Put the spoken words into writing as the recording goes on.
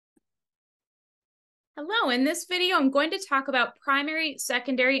Hello, in this video, I'm going to talk about primary,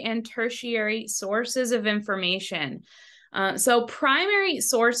 secondary, and tertiary sources of information. So primary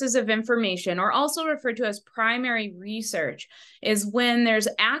sources of information, or also referred to as primary research, is when there's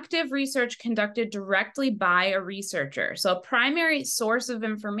active research conducted directly by a researcher. So a primary source of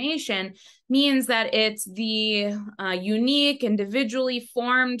information means that it's the unique, individually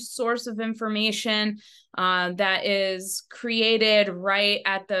formed source of information that is created right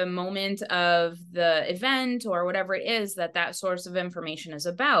at the moment of the event or whatever it is that that source of information is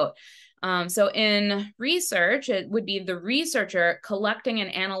about. So in research, it would be the researcher collecting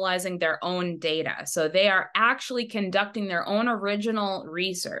and analyzing their own data. So they are actually conducting their own original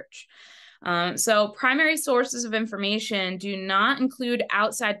research. So primary sources of information do not include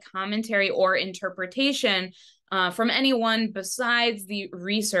outside commentary or interpretation from anyone besides the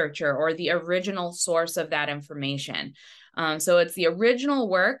researcher or the original source of that information. So it's the original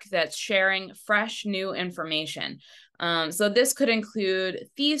work that's sharing fresh, new information. So this could include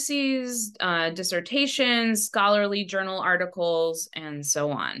theses, dissertations, scholarly journal articles, and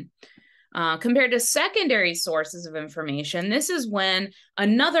so on. Compared to secondary sources of information, this is when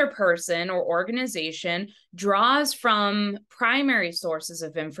another person or organization draws from primary sources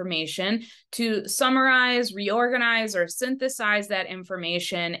of information to summarize, reorganize, or synthesize that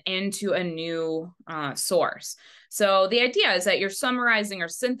information into a new source. So the idea is that you're summarizing or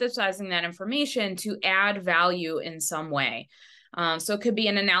synthesizing that information to add value in some way. So it could be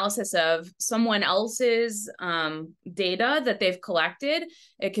an analysis of someone else's data that they've collected.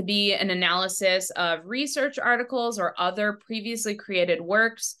 It could be an analysis of research articles or other previously created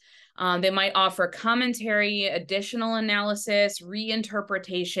works. They might offer commentary, additional analysis,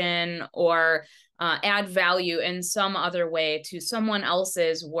 reinterpretation, or add value in some other way to someone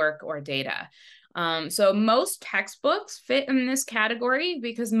else's work or data. So most textbooks fit in this category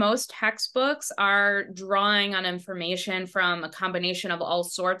because most textbooks are drawing on information from a combination of all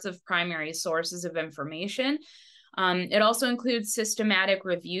sorts of primary sources of information. It also includes systematic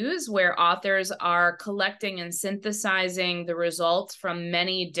reviews where authors are collecting and synthesizing the results from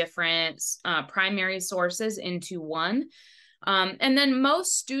many different primary sources into one. And then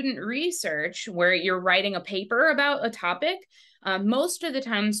most student research, where you're writing a paper about a topic, most of the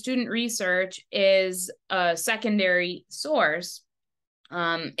time, student research is a secondary source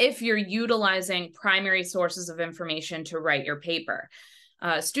if you're utilizing primary sources of information to write your paper.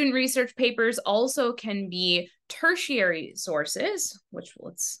 Student research papers also can be tertiary sources, which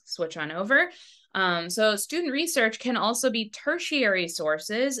let's switch on over. So student research can also be tertiary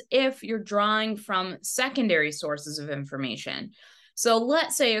sources if you're drawing from secondary sources of information. So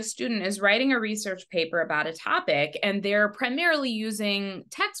let's say a student is writing a research paper about a topic and they're primarily using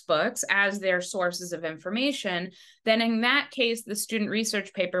textbooks as their sources of information, then in that case, the student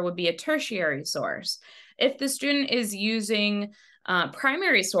research paper would be a tertiary source. If the student is using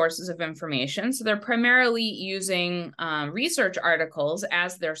primary sources of information, so they're primarily using research articles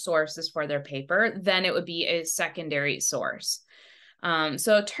as their sources for their paper, then it would be a secondary source.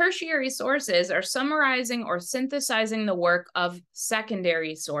 So tertiary sources are summarizing or synthesizing the work of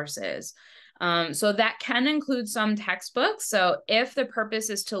secondary sources. So that can include some textbooks. So if the purpose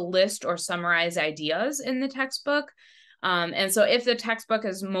is to list or summarize ideas in the textbook, and so if the textbook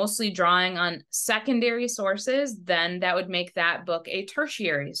is mostly drawing on secondary sources, then that would make that book a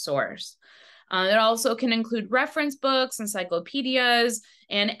tertiary source. It also can include reference books, encyclopedias,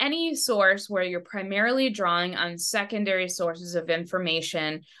 and any source where you're primarily drawing on secondary sources of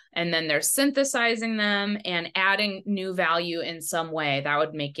information, and then they're synthesizing them and adding new value in some way. That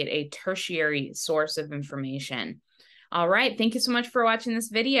would make it a tertiary source of information. All right, thank you so much for watching this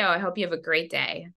video. I hope you have a great day.